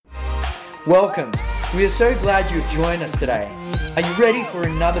Welcome. We are so glad you've joined us today. Are you ready for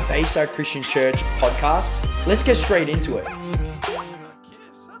another Bayside Christian Church podcast? Let's get straight into it.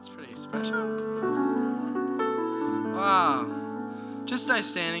 Yes, that's pretty special. Wow. Just stay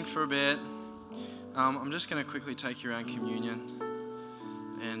standing for a bit. I'm just going to quickly take you around communion.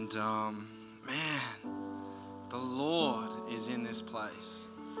 And man, the Lord is in this place.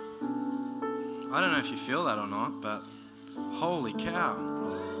 I don't know if you feel that or not, but holy cow,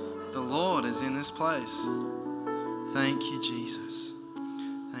 the Lord is in this place. Thank you, Jesus.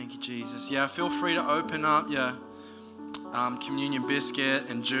 Thank you, Jesus. Yeah, feel free to open up your communion biscuit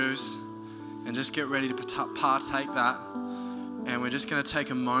and juice and just get ready to partake that. And we're just going to take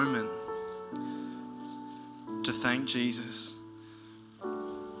a moment to thank Jesus.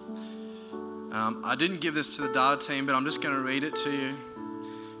 I didn't give this to the data team, but I'm just going to read it to you.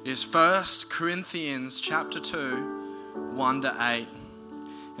 It is 1 Corinthians chapter 2, 1-8.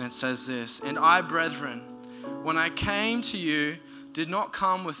 And it says this, "And I, brethren, when I came to you, did not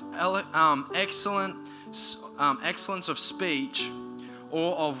come with excellence of speech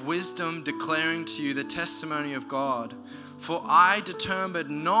or of wisdom, declaring to you the testimony of God. For I determined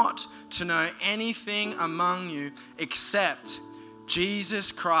not to know anything among you except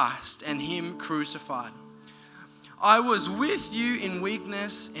Jesus Christ and Him crucified. I was with you in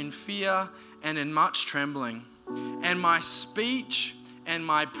weakness, in fear, and in much trembling. And my speech and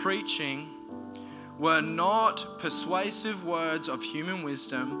my preaching were not persuasive words of human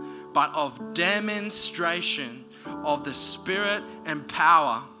wisdom, but of demonstration of the Spirit and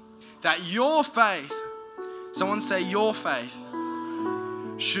power, that your faith," someone say your faith,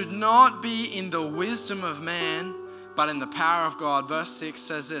 "should not be in the wisdom of man, but in the power of God." Verse 6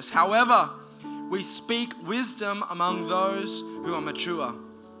 says this, "However, we speak wisdom among those who are mature,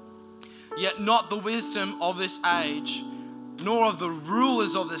 yet not the wisdom of this age, nor of the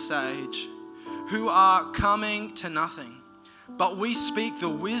rulers of this age, who are coming to nothing. But we speak the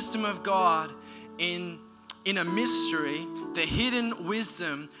wisdom of God in a mystery, the hidden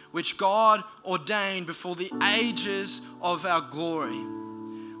wisdom which God ordained before the ages of our glory,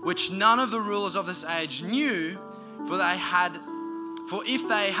 which none of the rulers of this age knew, for if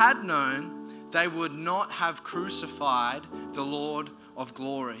they had known, they would not have crucified the Lord of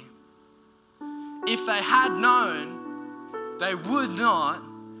glory." If they had known, they would not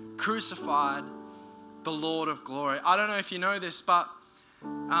crucify the Lord of glory. I don't know if you know this, but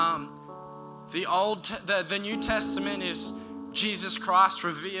the New Testament is Jesus Christ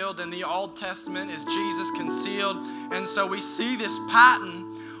revealed, and the Old Testament is Jesus concealed. And so we see this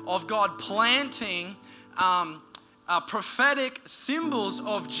pattern of God planting prophetic symbols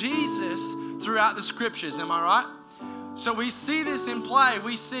of Jesus throughout the scriptures. Am I right? So we see this in play.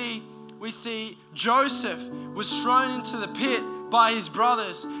 We see Joseph was thrown into the pit by his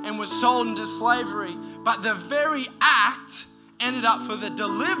brothers and was sold into slavery. But the very act ended up for the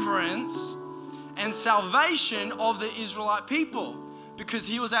deliverance and salvation of the Israelite people, because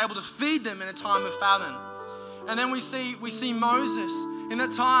he was able to feed them in a time of famine. And then we see Moses. In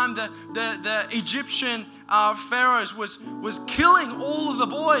that time, the Egyptian pharaohs was killing all of the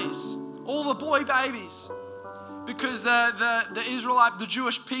boys, all the boy babies, because the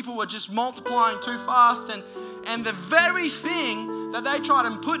Jewish people were just multiplying too fast, and the very thing that they tried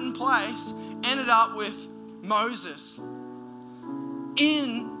and put in place ended up with Moses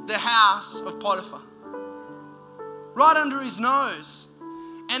in the house of Potiphar, right under his nose.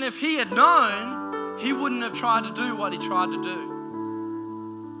 And if he had known, he wouldn't have tried to do what he tried to do.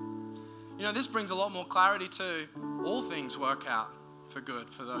 You know, this brings a lot more clarity to all things work out for good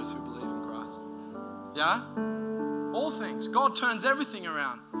for those who believe in Christ. Yeah? All things. God turns everything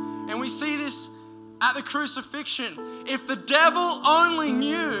around. And we see this at the crucifixion. If the devil only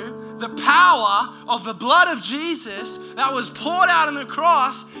knew the power of the blood of Jesus that was poured out on the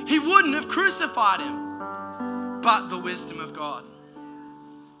cross, he wouldn't have crucified him. But the wisdom of God.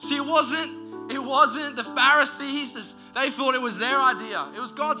 See, it wasn't the Pharisees. They thought it was their idea. It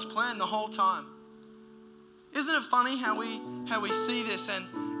was God's plan the whole time. Isn't it funny how we see this, and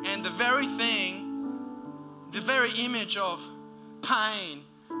the very thing, the very image of pain,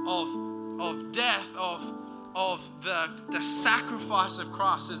 of death, of the sacrifice of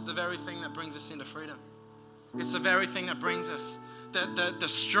Christ is the very thing that brings us into freedom. It's the very thing that brings us. The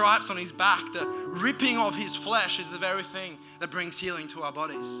stripes on his back, the ripping of his flesh is the very thing that brings healing to our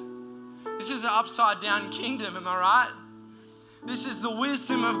bodies. This is an upside down kingdom, am I right? This is the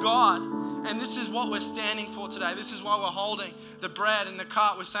wisdom of God. And this is what we're standing for today. This is why we're holding the bread and the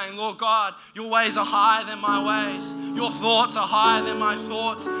cup. We're saying, Lord God, your ways are higher than my ways. Your thoughts are higher than my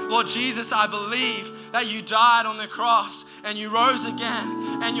thoughts. Lord Jesus, I believe that you died on the cross and you rose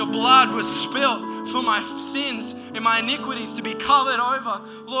again and your blood was spilt for my sins and my iniquities to be covered over.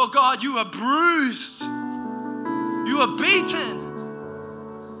 Lord God, you were bruised. You were beaten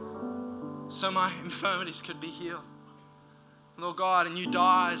so my infirmities could be healed. Lord God, and you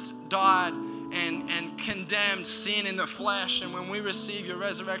died and condemned sin in the flesh. And when we receive your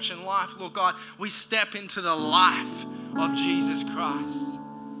resurrection life, Lord God, we step into the life of Jesus Christ.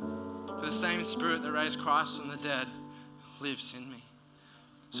 For the same Spirit that raised Christ from the dead lives in me.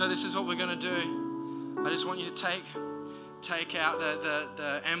 So this is what we're going to do. I just want you to take out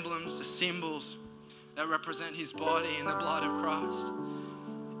the emblems, the symbols that represent his body and the blood of Christ.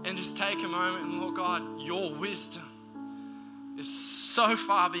 And just take a moment and, Lord God, your wisdom is so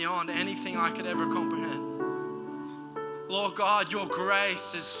far beyond anything I could ever comprehend. Lord God, your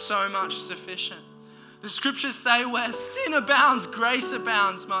grace is so much sufficient. The scriptures say where sin abounds, grace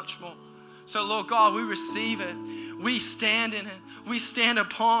abounds much more. So Lord God, we receive it. We stand in it. We stand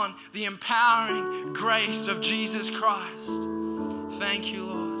upon the empowering grace of Jesus Christ. Thank you,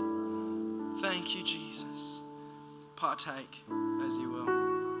 Lord. Thank you, Jesus. Partake as you will.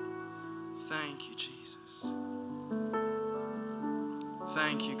 Thank you, Jesus.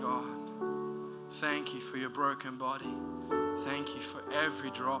 Thank you, God. Thank you for your broken body. Thank you for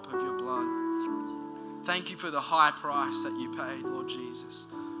every drop of your blood. Thank you for the high price that you paid, Lord Jesus,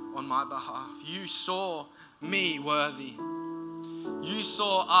 on my behalf. You saw me worthy. You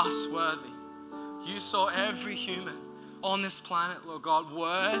saw us worthy. You saw every human on this planet, Lord God,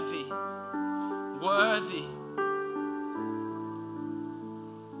 worthy. Worthy.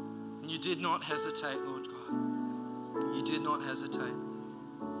 And you did not hesitate, Lord God. You did not hesitate.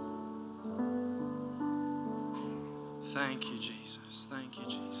 Thank you, Jesus. Thank you,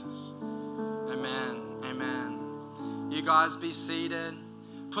 Jesus. Amen. Amen. You guys be seated.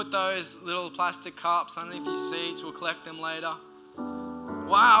 Put those little plastic cups underneath your seats. We'll collect them later.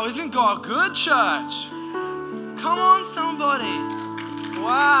 Wow, isn't God good, church? Come on, somebody.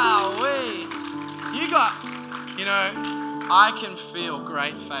 Wow, I can feel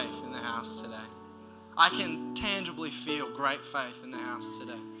great faith in the house today. I can tangibly feel great faith in the house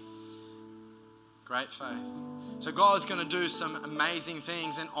today. Great faith. So God's going to do some amazing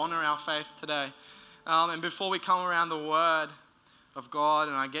things and honor our faith today. And before we come around the word of God,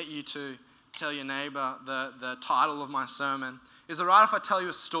 and I get you to tell your neighbor the title of my sermon, is it all right if I tell you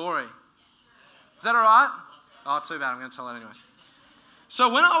a story? Is that all right? Oh, too bad. I'm going to tell it anyways. So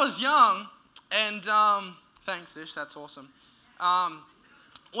when I was young, and thanks, Ish, that's awesome.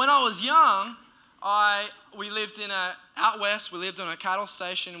 When I was young, we lived out west. We lived on a cattle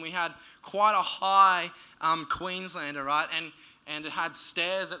station, and we had quite a high Queenslander, right? And it had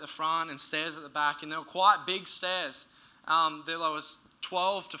stairs at the front and stairs at the back, and they were quite big stairs. There was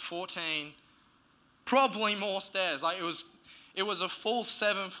 12 to 14, probably more stairs. Like it was a full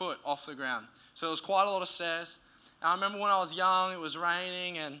 7 foot off the ground. So there was quite a lot of stairs. And I remember when I was young, it was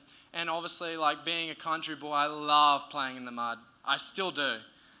raining, and obviously, like being a country boy, I love playing in the mud. I still do.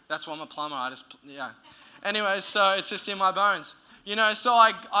 That's why I'm a plumber. Anyway, so it's just in my bones. So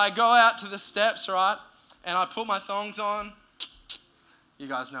I go out to the steps, right? And I put my thongs on. You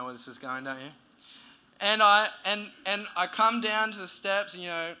guys know where this is going, don't you? And I come down to the steps, and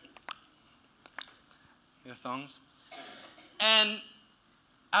the thongs. And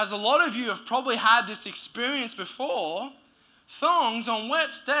as a lot of you have probably had this experience before, thongs on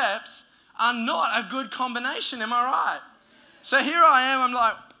wet steps are not a good combination, am I right? So here I am, I'm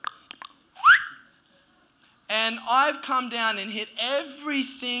like, and I've come down and hit every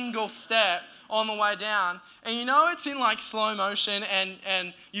single step on the way down. And it's in like slow motion,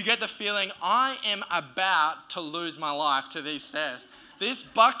 and you get the feeling, I am about to lose my life to these stairs. This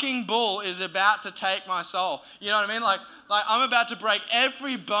bucking bull is about to take my soul. You know what I mean? Like I'm about to break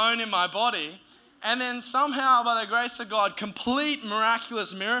every bone in my body. And then somehow, by the grace of God, complete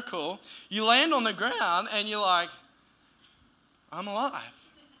miraculous miracle, you land on the ground and you're like, I'm alive.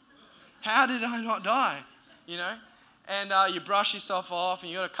 How did I not die? And you brush yourself off,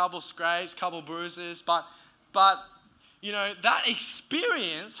 and you got a couple scrapes, couple bruises, but that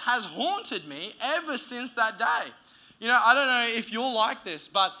experience has haunted me ever since that day. I don't know if you're like this,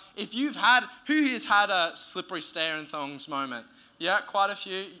 but who has had a slippery stair and thongs moment? Yeah, quite a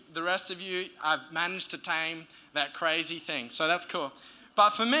few. The rest of you, I've managed to tame that crazy thing, so that's cool.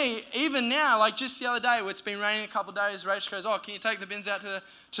 But for me, even now, like just the other day, it's been raining a couple of days, Rach goes, can you take the bins out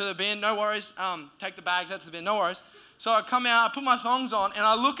to the bin? No worries. Take the bags out to the bin, no worries. So I come out, I put my thongs on, and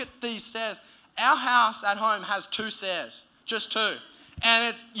I look at these stairs. Our house at home has 2 stairs, just 2.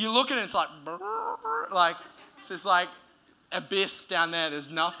 And you look at it, it's like it's just like abyss down there. There's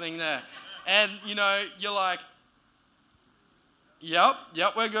nothing there. And, you're like, yep,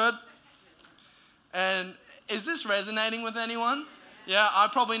 we're good. And is this resonating with anyone? Yeah, I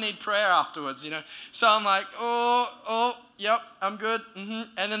probably need prayer afterwards, So I'm like, yep, I'm good.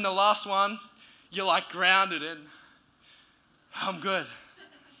 And then the last one, you're like grounded in, I'm good,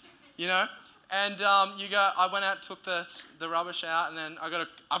 And I went out, took the rubbish out, and then I've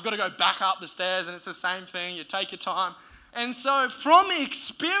got to go back up the stairs, and it's the same thing. You take your time. And so from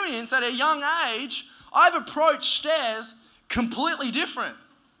experience at a young age, I've approached stairs completely different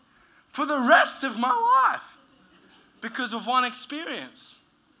for the rest of my life because of one experience.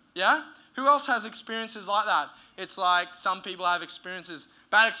 Yeah? Who else has experiences like that? It's like some people have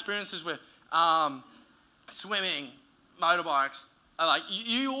bad experiences with swimming, motorbikes. Like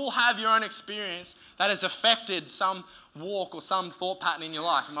you all have your own experience that has affected some walk or some thought pattern in your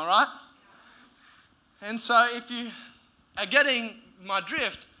life. Am I right? And so if you are getting my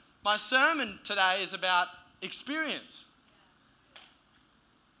drift, my sermon today is about experience.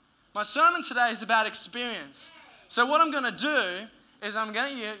 My sermon today is about experience. So what I'm going to do is I'm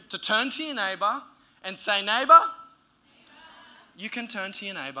going to get you to turn to your neighbor and say, neighbor, you can turn to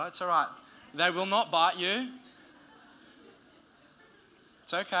your neighbor. It's all right. They will not bite you.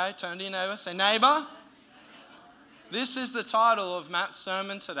 It's okay. Turn to your neighbor. Say, neighbor, this is the title of Matt's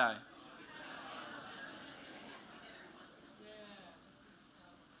sermon today.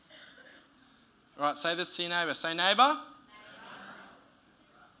 All right, say this to your neighbor. Say, neighbor,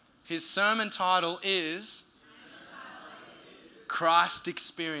 his sermon title is Christ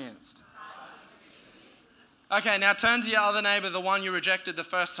Experienced. Okay, now turn to your other neighbor, the one you rejected the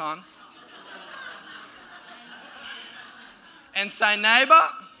first time. And say, neighbor,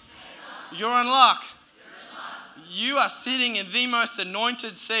 you're in luck. You are sitting in the most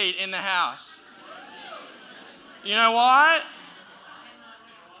anointed seat in the house. You know why?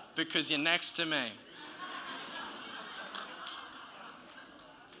 Because you're next to me.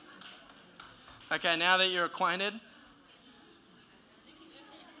 Okay, now that you're acquainted,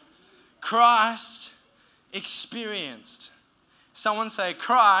 Christ experienced. Someone say,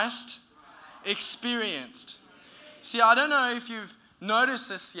 Christ experienced. See, I don't know if you've noticed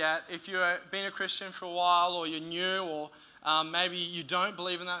this yet, if you've been a Christian for a while or you're new or maybe you don't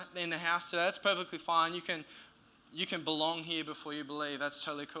believe in that in the house today. That's perfectly fine. You can belong here before you believe. That's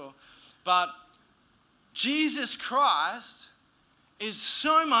totally cool. But Jesus Christ is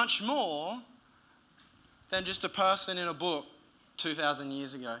so much more than just a person in a book 2,000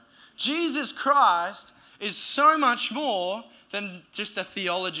 years ago. Jesus Christ is so much more than just a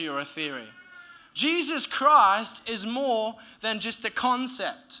theology or a theory. Jesus Christ is more than just a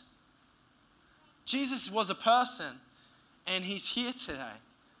concept. Jesus was a person, and he's here today.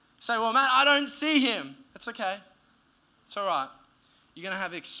 You say, well, Matt, I don't see him. It's okay. It's all right. You're going to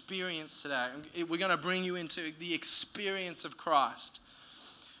have experience today. We're going to bring you into the experience of Christ.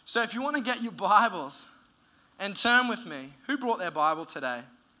 So if you want to get your Bibles and turn with me. Who brought their Bible today?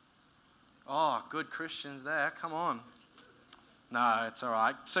 Oh, good Christians there. Come on. No, it's all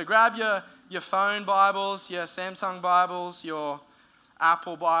right. So grab your phone Bibles, your Samsung Bibles, your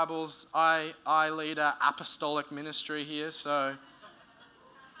Apple Bibles. I lead an apostolic ministry here, so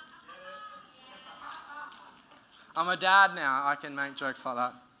I'm a dad now. I can make jokes like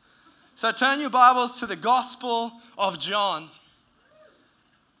that. So turn your Bibles to the Gospel of John.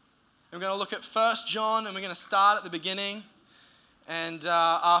 We're going to look at 1 John, and we're going to start at the beginning. And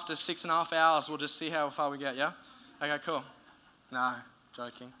after 6.5 hours, we'll just see how far we get, yeah? Okay, cool. No,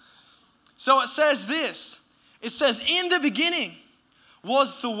 joking. So it says this. It says, in the beginning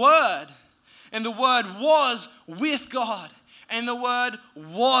was the Word, and the Word was with God, and the Word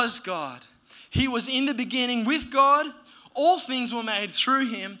was God. He was in the beginning with God. All things were made through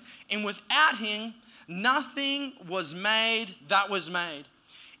him, and without him, nothing was made that was made.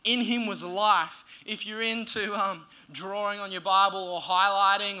 In him was life. If you're into drawing on your Bible or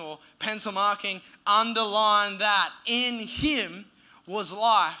highlighting or pencil marking, underline that. In him was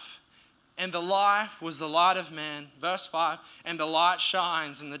life, and the life was the light of man. Verse 5, and the light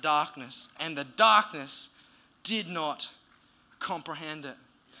shines in the darkness, and the darkness did not comprehend it.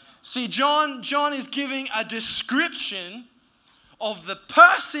 See, John is giving a description of the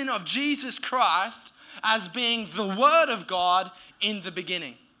person of Jesus Christ as being the Word of God in the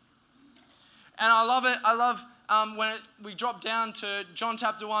beginning. And I love it. I love when we drop down to John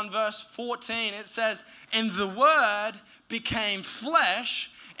chapter 1, verse 14. It says, and the Word became flesh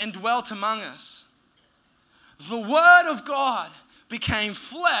and dwelt among us. the Word of God became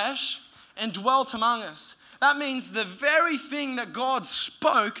flesh and dwelt among us. That means the very thing that God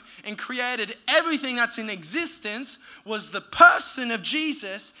spoke and created everything that's in existence was the person of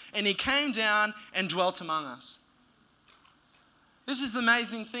Jesus, and he came down and dwelt among us. This is the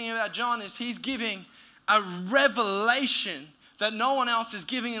amazing thing about John, is he's giving a revelation that no one else is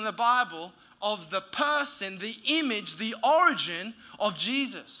giving in the Bible of the person, the image, the origin of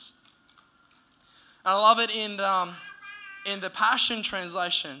Jesus. And I love it in the Passion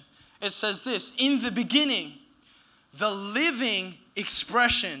Translation. It says this: in the beginning, the living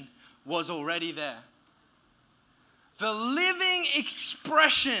expression was already there. The living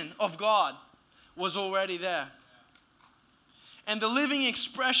expression of God was already there. And the living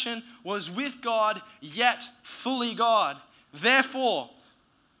expression was with God, yet fully God. Therefore,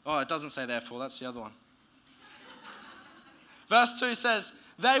 it doesn't say therefore, that's the other one. Verse 2 says,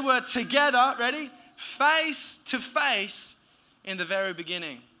 they were together, ready? Face to face in the very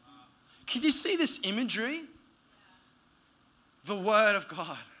beginning. Can you see this imagery? The Word of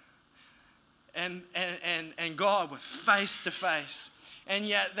God and God were face to face. And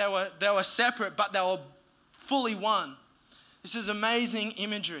yet they were separate, but they were fully one. This is amazing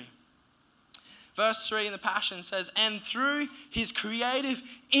imagery. Verse 3 in the Passion says, and through his creative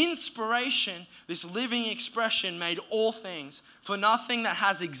inspiration, this living expression made all things. For nothing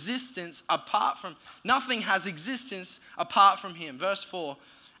has existence apart from him. Verse 4,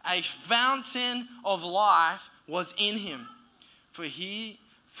 a fountain of life was in him. For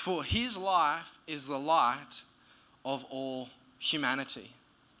his life is the light of all humanity.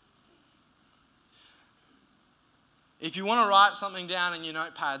 If you want to write something down in your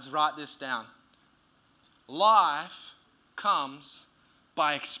notepads, write this down. Life comes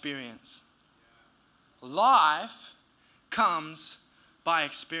by experience. Life comes by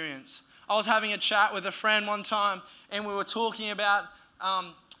experience. I was having a chat with a friend one time, and we were talking about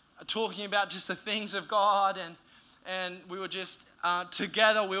just the things of God, and we were just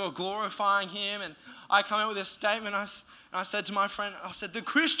together. We were glorifying Him, and I come up with this statement. I said to my friend, I said, the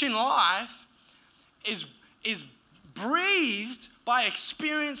Christian life is breathed by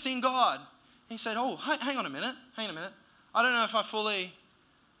experiencing God. He said, oh, hang on a minute. I don't know if I fully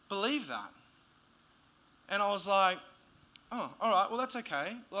believe that. And I was like, oh, all right, well, that's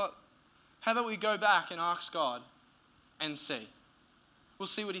okay. Well, how about we go back and ask God and see? We'll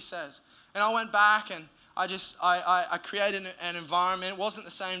see what He says. And I went back and I created an environment. It wasn't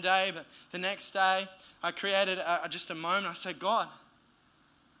the same day, but the next day I created just a moment. I said, God,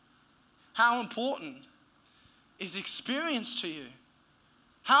 how important is experience to you?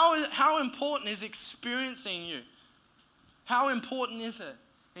 How important is experiencing you? How important is it?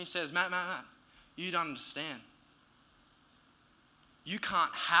 And he says, Matt, you don't understand. You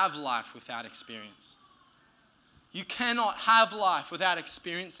can't have life without experience. You cannot have life without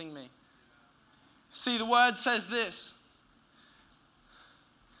experiencing me. See, the Word says this.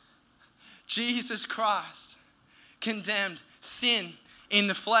 Jesus Christ condemned sin in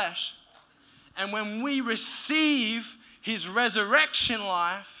the flesh. And when we receive His resurrection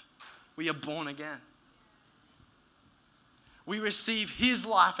life, we are born again. We receive His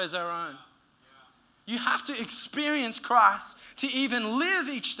life as our own. You have to experience Christ to even live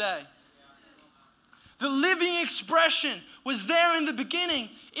each day. The living expression was there in the beginning.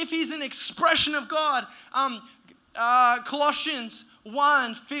 If He's an expression of God, Colossians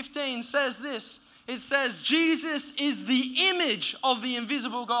 1:15 says this. It says, Jesus is the image of the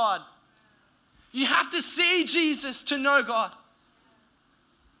invisible God. You have to see Jesus to know God.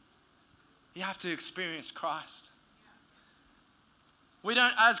 You have to experience Christ.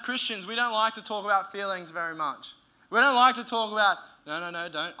 As Christians, we don't like to talk about feelings very much. We don't like to talk about, no,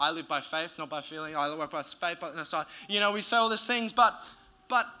 don't. I live by faith, not by feeling. I work by faith, but no, sorry. We say all these things, but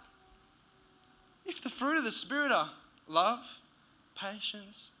if the fruit of the Spirit are love,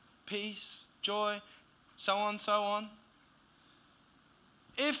 patience, peace, joy, so on.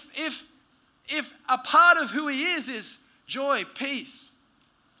 If a part of who He is joy, peace,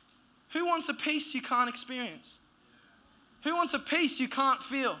 who wants a peace you can't experience? Who wants a peace you can't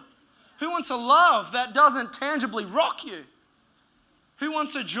feel? Who wants a love that doesn't tangibly rock you? Who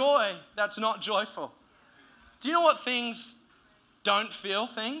wants a joy that's not joyful? Do you know what things don't feel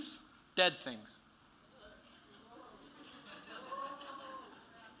things? Dead things.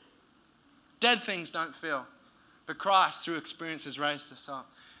 Dead things don't feel. But Christ, through experience, has raised us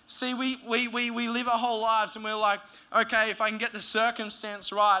up. See, we live our whole lives and we're like, okay, if I can get the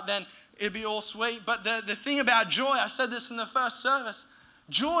circumstance right, then it'd be all sweet. But the thing about joy, I said this in the first service,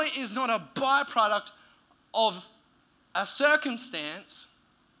 joy is not a byproduct of a circumstance.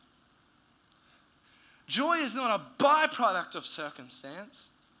 Joy is not a byproduct of circumstance.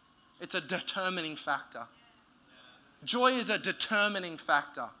 It's a determining factor. Joy is a determining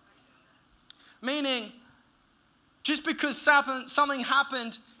factor. Meaning, just because something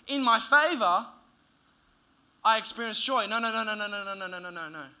happened in my favor, I experienced joy. No.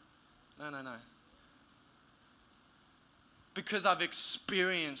 Because I've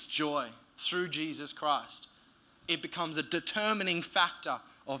experienced joy through Jesus Christ, it becomes a determining factor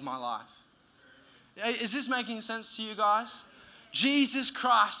of my life. Is this making sense to you guys? Jesus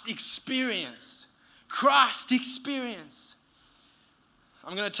Christ experienced.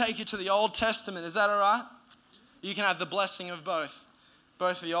 I'm going to take you to the Old Testament. Is that all right? You can have the blessing of both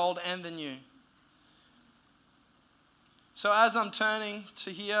the old and the new. So as I'm turning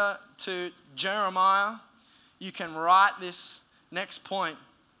to Jeremiah, you can write this next point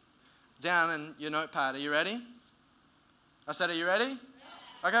down in your notepad. Are you ready? I said, are you ready?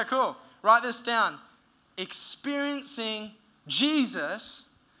 Yeah. Okay, cool. Write this down. Experiencing Jesus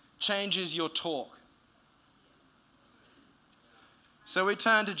changes your talk. So we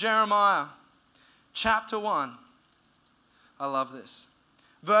turn to Jeremiah chapter 1. I love this.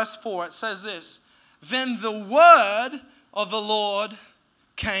 Verse 4, it says this. Then the word of the Lord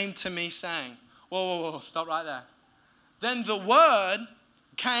came to me saying. Whoa, stop right there. Then the word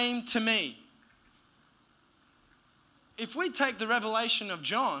came to me. If we take the revelation of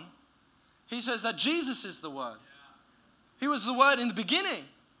John, he says that Jesus is the word. He was the word in the beginning.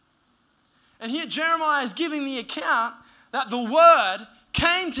 And here Jeremiah is giving the account that the word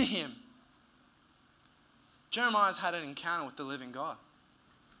came to him. Jeremiah's had an encounter with the living God.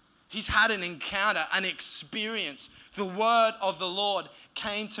 He's had an encounter, an experience. The word of the Lord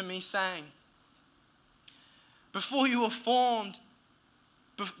came to me saying, before I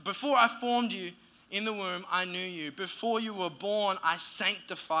formed you in the womb, I knew you. Before you were born, I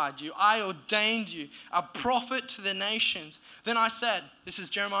sanctified you. I ordained you a prophet to the nations. Then I said, this is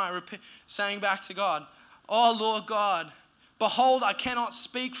Jeremiah saying back to God, oh Lord God, behold, I cannot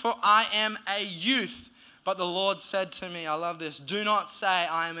speak, for I am a youth. But the Lord said to me, I love this, do not say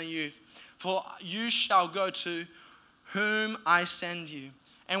I am a youth, for you shall go to whom I send you.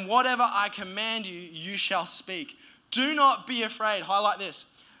 And whatever I command you, you shall speak. Do not be afraid. Highlight this.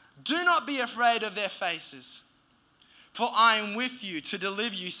 Do not be afraid of their faces, for I am with you to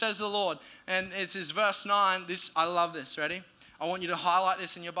deliver you, says the Lord. And it's this verse 9. I love this. Ready? I want you to highlight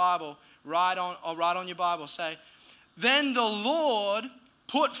this in your Bible. Write on your Bible. Say, then the Lord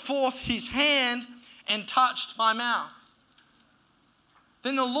put forth his hand and touched my mouth.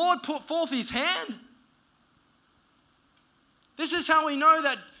 Then the Lord put forth his hand. This is how we know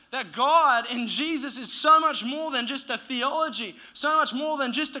that God and Jesus is so much more than just a theology, so much more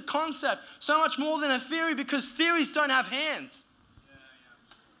than just a concept, so much more than a theory, because theories don't have hands.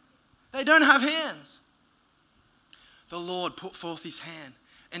 They don't have hands. The Lord put forth his hand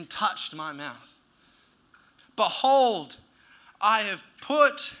and touched my mouth. Behold, I have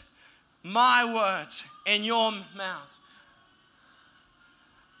put my words in your mouth.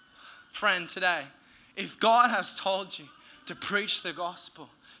 Friend, today, if God has told you to preach the gospel,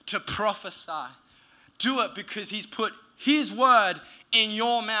 to prophesy, do it because he's put his word in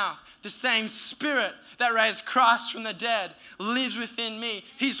your mouth. The same spirit that raised Christ from the dead lives within me.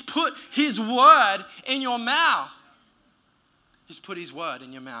 He's put his word in your mouth. He's put his word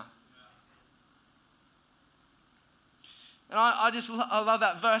in your mouth. And I love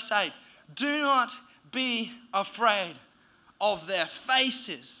that verse 8. Do not be afraid of their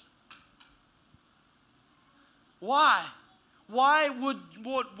faces. Why? Why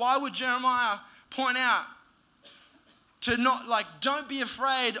would Jeremiah point out to don't be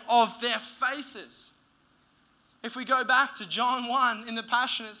afraid of their faces? If we go back to John 1 in the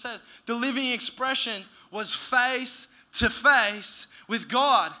Passion, it says, the living expression was face to face with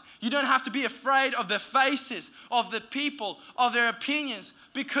God. You don't have to be afraid of the faces of the people, of their opinions,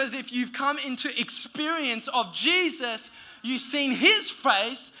 because if you've come into experience of Jesus, you've seen his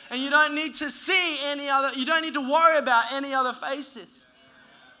face, and you don't need to you don't need to worry about any other faces.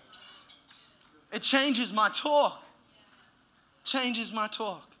 It changes my talk. Changes my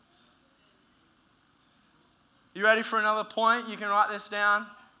talk. You ready for another point? You can write this down.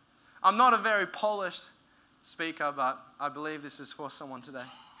 I'm not a very polished speaker, but I believe this is for someone today.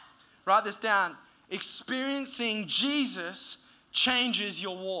 Write this down. Experiencing Jesus changes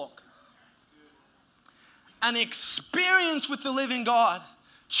your walk. An experience with the living God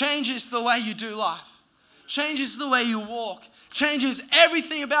changes the way you do life, changes the way you walk, changes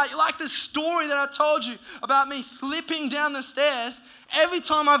everything about you. Like the story that I told you about me slipping down the stairs. Every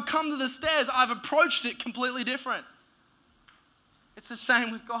time I've come to the stairs, I've approached it completely different. It's the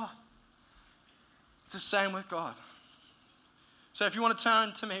same with God. It's the same with God. So if you want to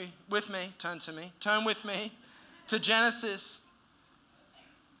turn with me to Genesis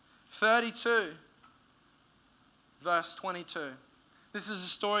 32, verse 22. This is the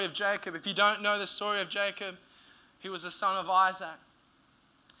story of Jacob. If you don't know the story of Jacob, he was the son of Isaac.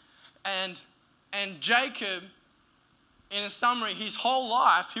 And Jacob, in a summary, his whole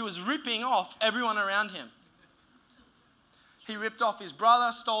life, he was ripping off everyone around him. He ripped off his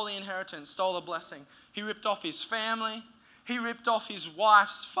brother, stole the inheritance, stole the blessing. He ripped off his family. He ripped off his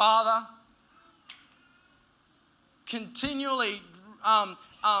wife's father. Continually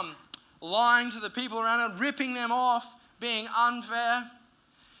lying to the people around him, ripping them off, being unfair.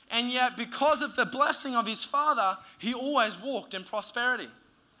 And yet, because of the blessing of his father, he always walked in prosperity.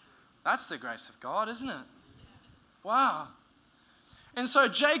 That's the grace of God, isn't it? Wow. And so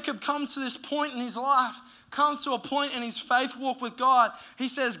Jacob comes to this point in his life, comes to a point in his faith walk with God. He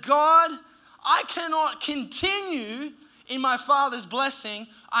says, God, I cannot continue in my father's blessing.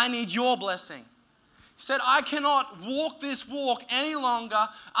 I need your blessing. He said, I cannot walk this walk any longer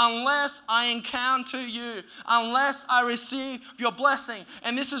unless I encounter you, unless I receive your blessing.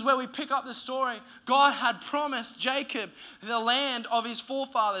 And this is where we pick up the story. God had promised Jacob the land of his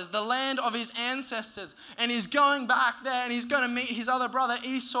forefathers, the land of his ancestors. And he's going back there and he's going to meet his other brother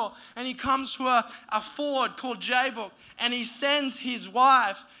Esau. And he comes to a ford called Jabbok. And he sends his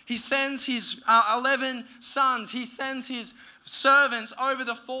wife, he sends his 11 sons, he sends his servants over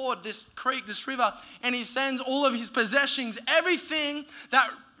the ford, this creek, this river, and he sends all of his possessions, everything that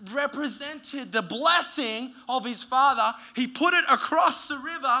represented the blessing of his father. He put it across the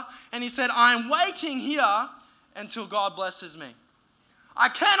river and he said, I'm waiting here until God blesses me. I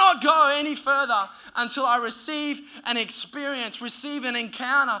cannot go any further until I receive an experience, receive an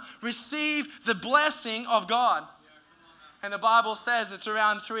encounter, receive the blessing of God. And the Bible says it's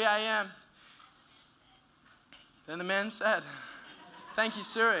around 3 a.m. Then the man said, thank you,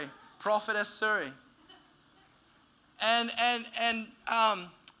 Suri, prophetess Suri. And I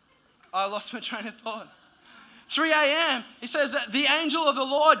lost my train of thought. 3 a.m., he says that the angel of the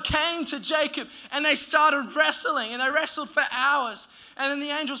Lord came to Jacob and they started wrestling and they wrestled for hours. And then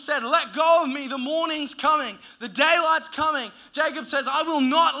the angel said, let go of me, the morning's coming, the daylight's coming. Jacob says, I will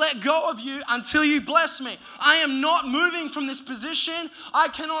not let go of you until you bless me. I am not moving from this position. I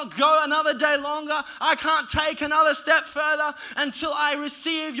cannot go another day longer. I can't take another step further until I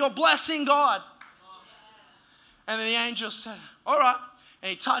receive your blessing, God. And then the angel said, all right. And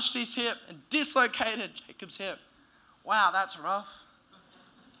he touched his hip and dislocated Jacob's hip. Wow, that's rough.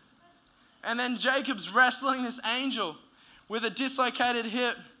 And then Jacob's wrestling this angel with a dislocated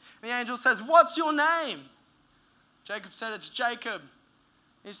hip. The angel says, what's your name? Jacob said, it's Jacob.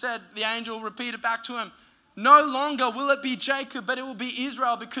 He said, the angel repeated back to him, no longer will it be Jacob, but it will be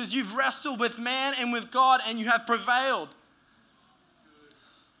Israel, because you've wrestled with man and with God and you have prevailed.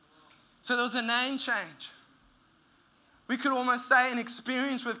 So there was a name change. We could almost say an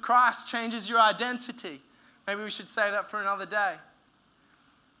experience with Christ changes your identity. Maybe we should say that for another day.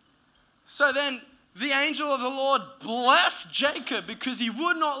 So then the angel of the Lord blessed Jacob because he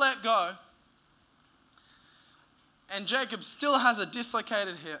would not let go. And Jacob still has a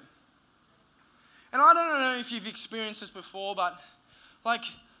dislocated hip. And I don't know if you've experienced this before, but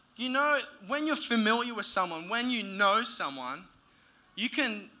when you're familiar with someone, when you know someone, you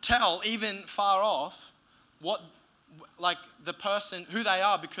can tell even far off the person, who they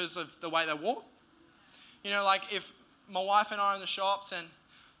are because of the way they walk. If my wife and I are in the shops and,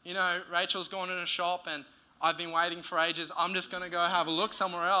 Rachel's gone in a shop and I've been waiting for ages, I'm just going to go have a look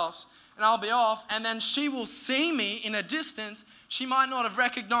somewhere else and I'll be off, and then she will see me in a distance. She might not have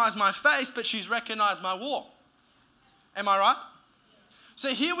recognized my face, but she's recognized my walk. Am I right? So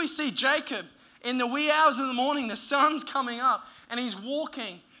here we see Jacob in the wee hours of the morning, the sun's coming up and he's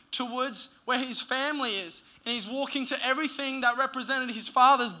walking towards where his family is. And he's walking to everything that represented his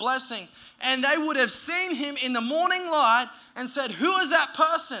father's blessing. And they would have seen him in the morning light and said, who is that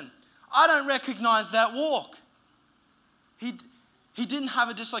person? I don't recognize that walk. He didn't have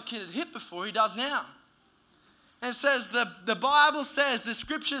a dislocated hip before, he does now. And it says, the Bible says, the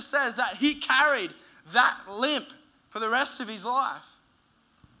scripture says that he carried that limp for the rest of his life.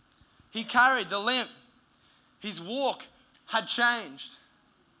 He carried the limp. His walk had changed.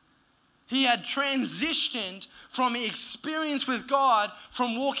 He had transitioned from experience with God,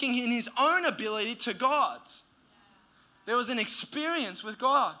 from walking in his own ability to God's. There was an experience with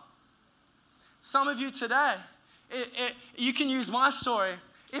God. Some of you today, you can use my story.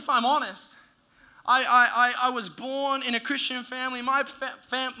 If I'm honest, I was born in a Christian family. My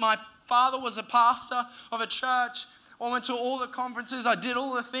father was a pastor of a church. I went to all the conferences. I did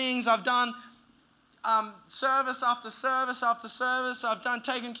all the things. I've done service after service after service. I've done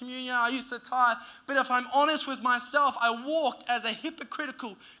taken communion. I used to tithe. But if I'm honest with myself, I walked as a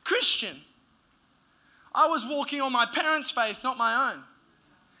hypocritical Christian. I was walking on my parents' faith, not my own.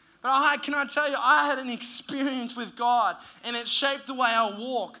 But can I tell you, I had an experience with God, and it shaped the way I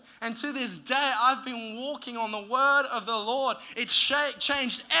walk. And to this day, I've been walking on the word of the Lord. It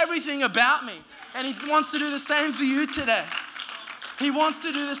changed everything about me. And He wants to do the same for you today. He wants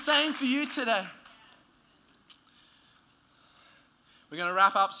to do the same for you today. We're going to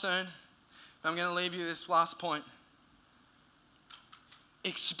wrap up soon. But I'm going to leave you this last point.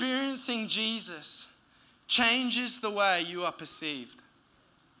 Experiencing Jesus changes the way you are perceived.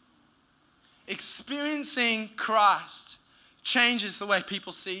 Experiencing Christ changes the way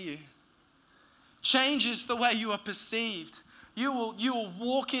people see you. Changes the way you are perceived. You will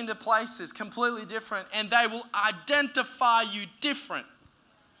walk into places completely different, and they will identify you different.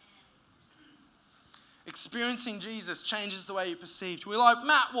 Experiencing Jesus changes the way you're perceived. We're like,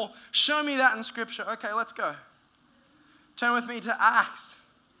 Matt, well, show me that in Scripture. Okay, let's go. Turn with me to Acts.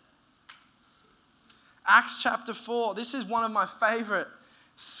 Acts chapter 4. This is one of my favorite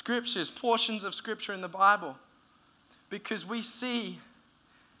scriptures, portions of Scripture in the Bible, because we see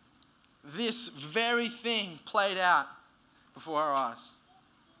this very thing played out before our eyes.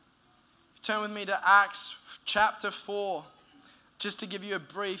 Turn with me to Acts chapter 4, just to give you a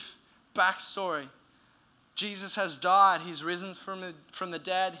brief backstory. Jesus has died. He's risen from the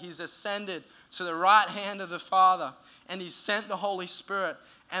dead. He's ascended to the right hand of the Father, and He's sent the Holy Spirit.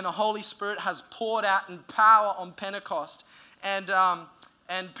 And the Holy Spirit has poured out in power on Pentecost.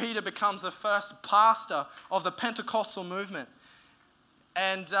 And Peter becomes the first pastor of the Pentecostal movement.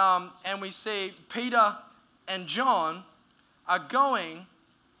 And we see Peter and John are going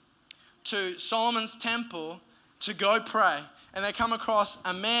to Solomon's temple to go pray. And they come across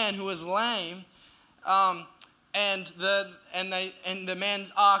a man who was lame. And the man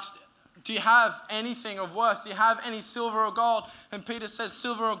asked, do you have anything of worth? Do you have any silver or gold? And Peter says,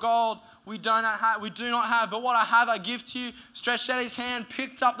 silver or gold we do not have, but what I have I give to you. Stretched out his hand,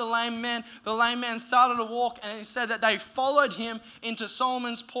 picked up the lame man. The lame man started to walk, and he said that they followed him into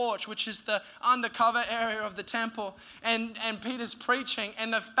Solomon's porch, which is the undercover area of the temple. And Peter's preaching,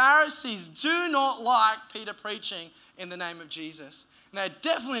 and the Pharisees do not like Peter preaching in the name of Jesus. And they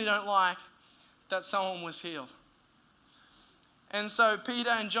definitely don't like that someone was healed. And so Peter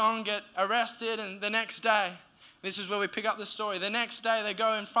and John get arrested, and the next day, this is where we pick up the story. The next day, they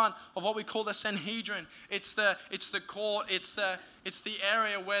go in front of what we call the Sanhedrin. It's the court. It's the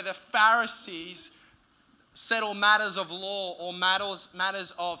area where the Pharisees settle matters of law or matters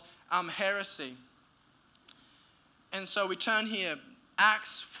of heresy. And so we turn here,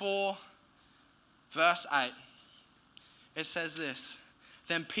 Acts 4, verse 8. It says this: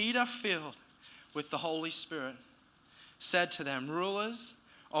 Then Peter, filled with the Holy Spirit, said to them, rulers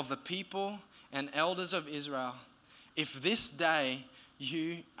of the people and elders of Israel, if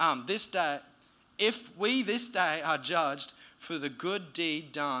we this day are judged for the good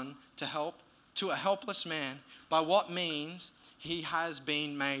deed done to a helpless man, by what means he has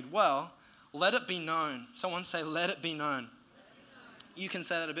been made well, let it be known. Someone say, let it be known. You can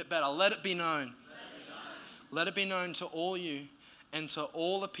say that a bit better. Let it be known. Let it be known to all you and to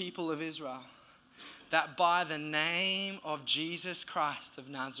all the people of Israel, that by the name of Jesus Christ of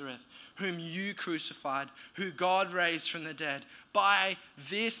Nazareth, whom you crucified, who God raised from the dead, by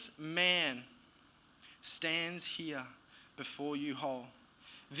this man stands here before you whole.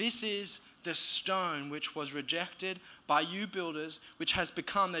 This is the stone which was rejected by you builders, which has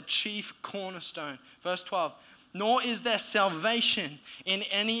become the chief cornerstone. Verse 12, nor is there salvation in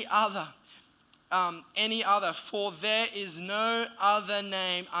any other, for there is no other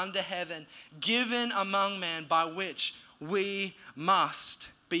name under heaven given among men by which we must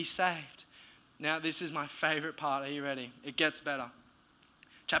be saved. Now, this is my favorite part. Are you ready? It gets better.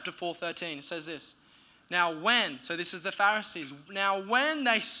 Chapter 4:13, it says this. So this is the Pharisees. Now, when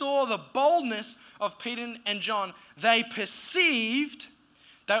they saw the boldness of Peter and John, they perceived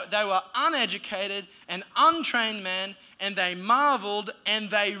that they were uneducated and untrained men, and they marveled and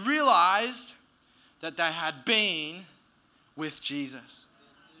they realized that they had been with Jesus.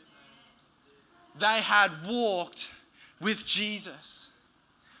 They had walked with Jesus.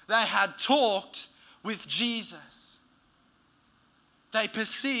 They had talked with Jesus. They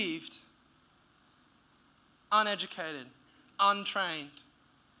perceived uneducated, untrained,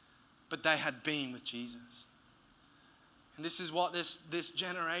 but they had been with Jesus. And this is what this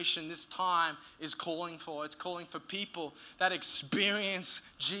generation, this time is calling for. It's calling for people that experience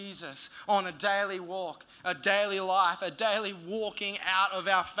Jesus on a daily walk, a daily life, a daily walking out of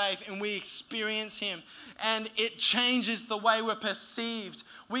our faith, and we experience him. And it changes the way we're perceived.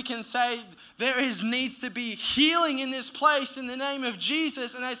 We can say needs to be healing in this place in the name of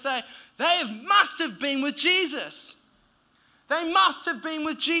Jesus. And they say, they must have been with Jesus. They must have been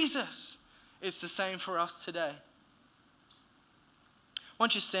with Jesus. It's the same for us today. Why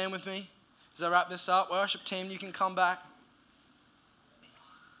don't you stand with me as I wrap this up? Worship team, you can come back.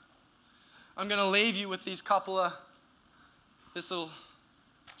 I'm going to leave you with this little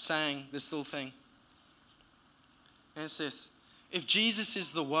saying, this little thing. And it's this: if Jesus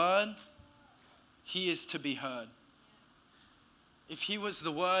is the Word, he is to be heard. If he was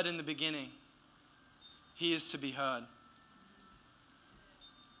the Word in the beginning, he is to be heard.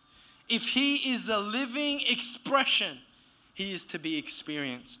 If he is the living expression, he is to be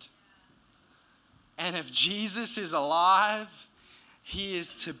experienced. And if Jesus is alive, he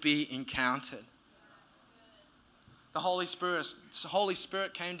is to be encountered. The Holy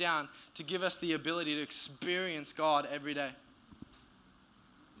Spirit came down to give us the ability to experience God every day.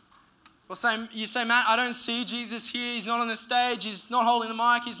 Well, you say, Matt, I don't see Jesus here. He's not on the stage. He's not holding the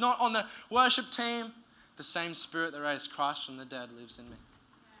mic. He's not on the worship team. The same Spirit that raised Christ from the dead lives in me,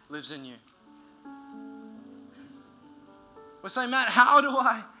 lives in you. We're saying, Matt, how do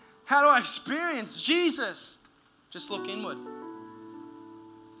I experience Jesus? Just look inward.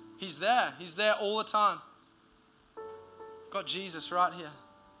 He's there. He's there all the time. Got Jesus right here.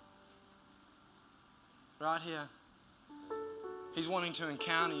 Right here. He's wanting to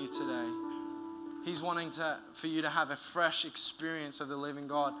encounter you today. He's wanting for you to have a fresh experience of the living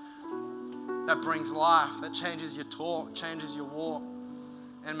God that brings life, that changes your talk, changes your walk,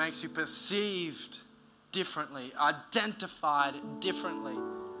 and makes you perceived differently, identified differently,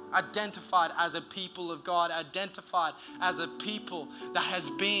 identified as a people of God, identified as a people that has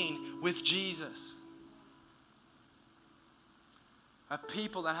been with Jesus. A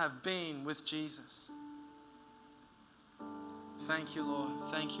people that have been with Jesus. Thank you, Lord.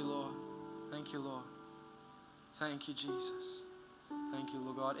 Thank you, Lord. Thank you, Lord. Thank you, Jesus. Thank you,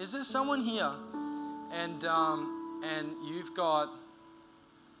 Lord God. Is there someone here and you've got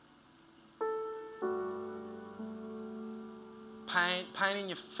pain in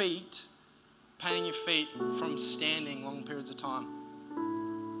your feet from standing long periods of time?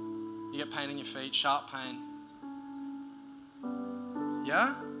 You get pain in your feet, sharp pain.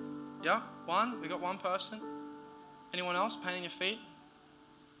 Yeah? Yeah? One? We got one person. Anyone else? Pain in your feet?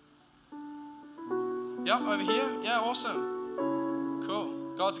 Yep, over here. Yeah, awesome.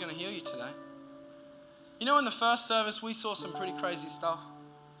 Cool. God's going to heal you today. You know, in the first service, we saw some pretty crazy stuff.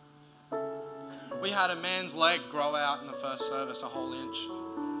 We had a man's leg grow out in the first service, a whole inch.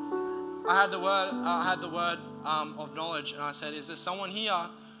 I had the word of knowledge, and I said, is there someone here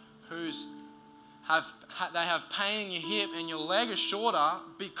who's they have pain in your hip and your leg is shorter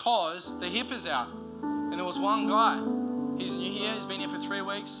because the hip is out? And there was one guy. He's new here. He's been here for 3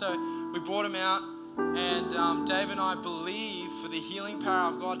 weeks. So we brought him out, and Dave and I believe for the healing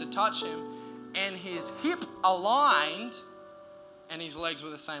power of God to touch him, and his hip aligned, and his legs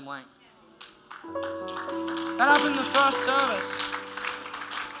were the same length. That happened in the first service.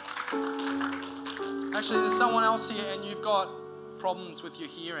 Actually, there's someone else here, and you've got problems with your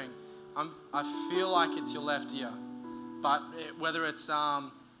hearing. I feel like it's your left ear, but whether it's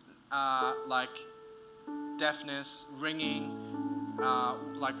like deafness, ringing,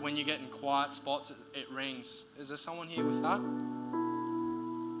 like when you get in quiet spots, it rings. Is there someone here with that?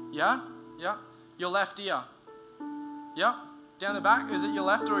 Yeah? Yeah? Your left ear. Yeah? Down the back, is it your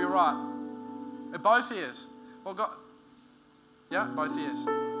left or your right? Both ears. Well, God, yeah, both ears.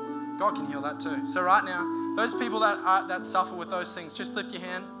 God can heal that too. So right now, those people that suffer with those things, just lift your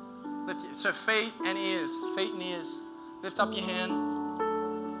hand. So feet and ears. Feet and ears. Lift up your hand.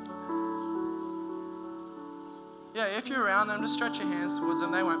 Yeah, if you're around them, just stretch your hands towards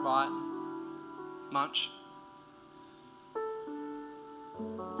them. They won't bite much.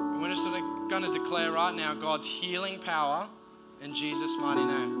 And we're just going to declare right now God's healing power in Jesus' mighty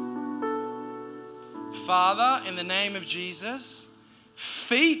name. Father, in the name of Jesus,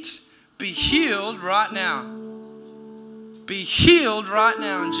 feet be healed right now. Be healed right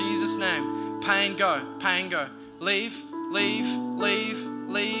now in Jesus' name. Pain go. Pain go. Leave. Leave. Leave.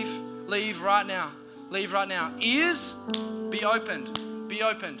 Leave. Leave right now. Leave right now. Ears, be opened. Be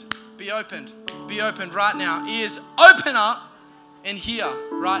opened. Be opened. Be opened right now. Ears, open up and hear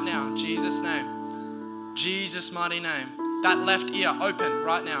right now in Jesus' name. Jesus' mighty name. That left ear, open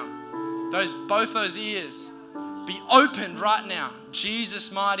right now. Both those ears, be opened right now.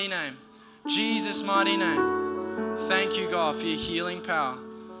 Jesus' mighty name. Jesus' mighty name. Thank you, God, for your healing power.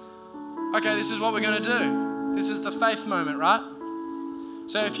 Okay, this is what we're going to do. This is the faith moment, right?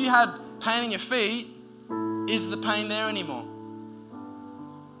 So if you had pain in your feet, is the pain there anymore?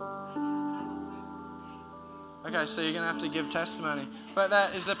 Okay, so you're going to have to give testimony. But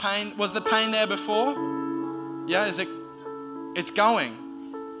was the pain there before? Yeah, it's going.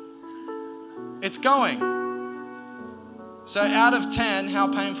 It's going. So out of 10, how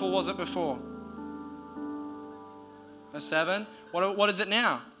painful was it before? A 7? What is it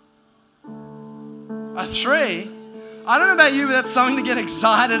now? A 3? I don't know about you, but that's something to get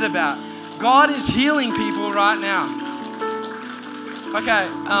excited about. God is healing people right now. Okay,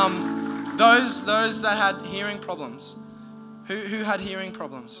 those that had hearing problems. Who had hearing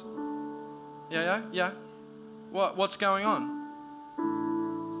problems? Yeah. What's going on?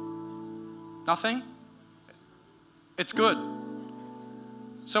 Nothing? It's good.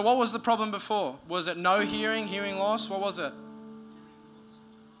 So what was the problem before? Was it no hearing, hearing loss? What was it?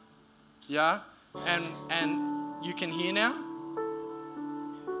 Yeah? And you can hear now?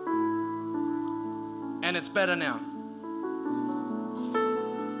 And it's better now.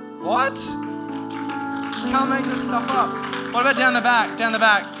 What? You can't make this stuff up. What about down the back? Down the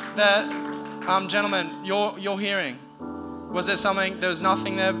back. The gentleman, your hearing. Was there something, there was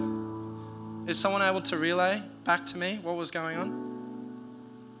nothing there? Is someone able to relay back to me what was going on?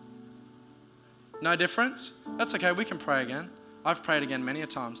 No difference? That's okay, we can pray again. I've prayed again many a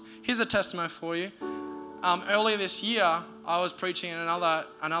times. Here's a testimony for you. Earlier this year, I was preaching in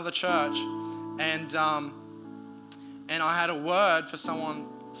another church, and I had a word for someone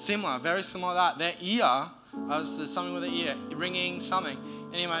similar, very similar to that. Their ear, there's something with the ear, ringing something.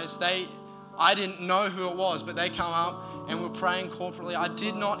 Anyways, I didn't know who it was, but they come up and we're praying corporately. I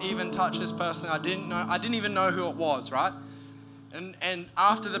did not even touch this person. I didn't even know who it was, right? And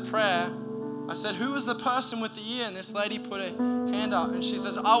after the prayer, I said, who was the person with the ear? And this lady put her hand up and she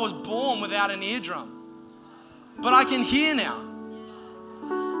says, I was born without an eardrum, but I can hear now.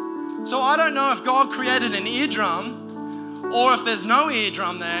 So I don't know if God created an eardrum or if there's no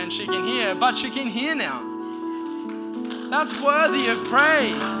eardrum there and she can hear, but she can hear now. That's worthy of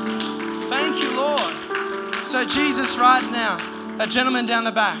praise. Thank you, Lord. So Jesus, right now, that gentleman down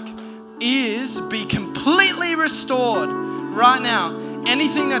the back, ears be completely restored right now.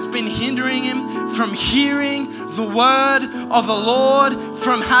 Anything that's been hindering him from hearing the word of the Lord,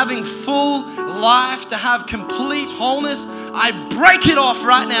 from having full life, to have complete wholeness, I break it off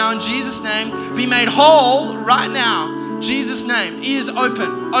right now in Jesus' name. Be made whole right now. Jesus' name. Ears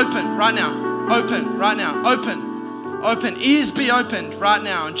open right now. Open right now. Open. Ears be opened right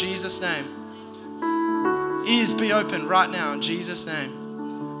now in Jesus' name. Ears be opened right now in Jesus'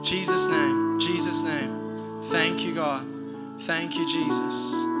 name. Jesus' name. Jesus' name. Thank you, God. Thank you,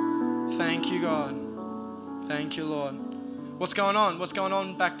 Jesus. Thank you, God. Thank you, Lord. What's going on? What's going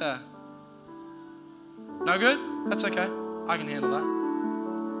on back there? No good? That's okay. I can handle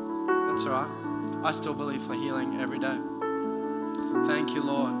that. That's all right. I still believe for healing every day. Thank you,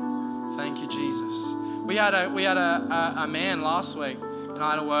 Lord. Thank you, Jesus. We had a man last week, and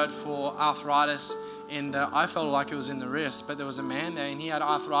I had a word for arthritis. I felt like it was in the wrist, but there was a man there, and he had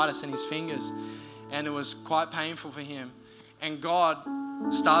arthritis in his fingers, and it was quite painful for him. And God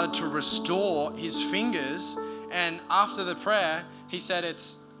started to restore his fingers, and after the prayer, he said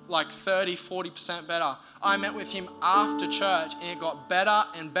it's like 30-40% better. I met with him after church, and it got better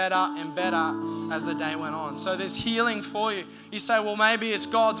and better and better as the day went on. So there's healing for you. You say, well, maybe it's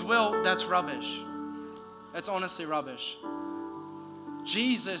God's will. That's rubbish. That's honestly rubbish.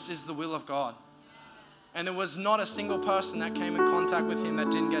 Jesus is the will of God. And there was not a single person that came in contact with him that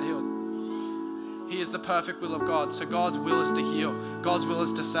didn't get healed. He is the perfect will of God. So God's will is to heal. God's will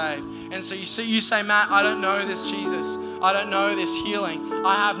is to save. And so you say, Matt, I don't know this Jesus. I don't know this healing.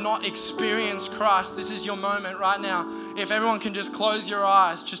 I have not experienced Christ. This is your moment right now. If everyone can just close your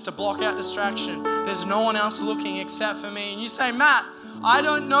eyes just to block out distraction. There's no one else looking except for me. And you say, Matt, I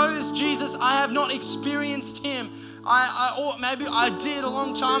don't know this Jesus. I have not experienced him. Or maybe I did a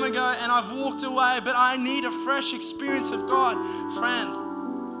long time ago and I've walked away, but I need a fresh experience of God.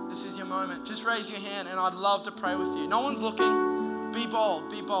 Friend, this is your moment. Just raise your hand and I'd love to pray with you. No one's looking. Be bold,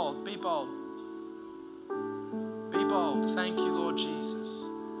 be bold, be bold. Be bold. Thank you, Lord Jesus.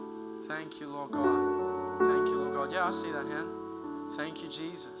 Thank you, Lord God. Thank you, Lord God. Yeah, I see that hand. Thank you,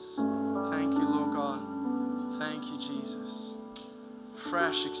 Jesus. Thank you, Lord God. Thank you, Jesus.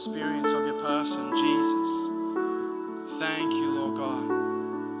 Fresh experience of your person, Jesus. Thank you, Lord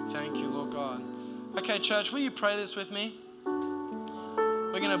God. Thank you, Lord God. Okay, church, will you pray this with me?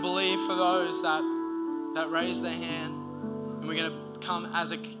 We're going to believe for those that that raised their hand, and we're going to come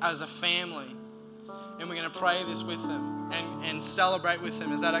as a family, and we're going to pray this with them and celebrate with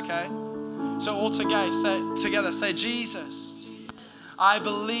them. Is that okay? So all together say, Jesus, I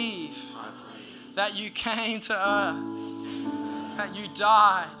believe that you came to earth, that you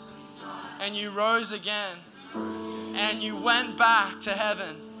died, and you rose again, and you went back to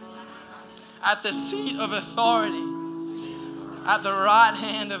heaven at the seat of authority, at the right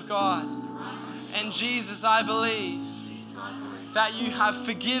hand of God. And Jesus, I believe that you have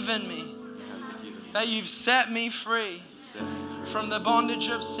forgiven me, that you've set me free from the bondage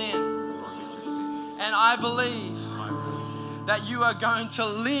of sin. And I believe that you are going to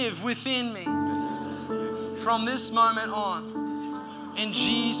live within me from this moment on. In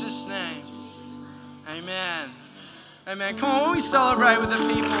Jesus' name, amen. Amen. Come on, we celebrate with the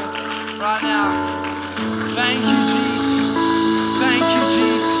people right now. Thank you, Jesus. Thank you,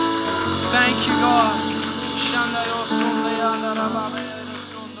 Jesus. Thank you, God.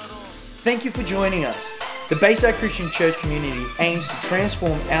 Thank you for joining us. The Bayside Christian Church community aims to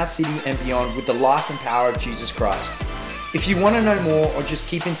transform our city and beyond with the life and power of Jesus Christ. If you want to know more or just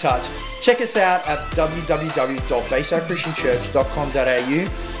keep in touch, check us out at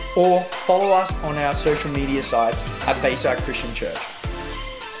www.baysidechristianchurch.com.au or follow us on our social media sites at Bayside Christian Church.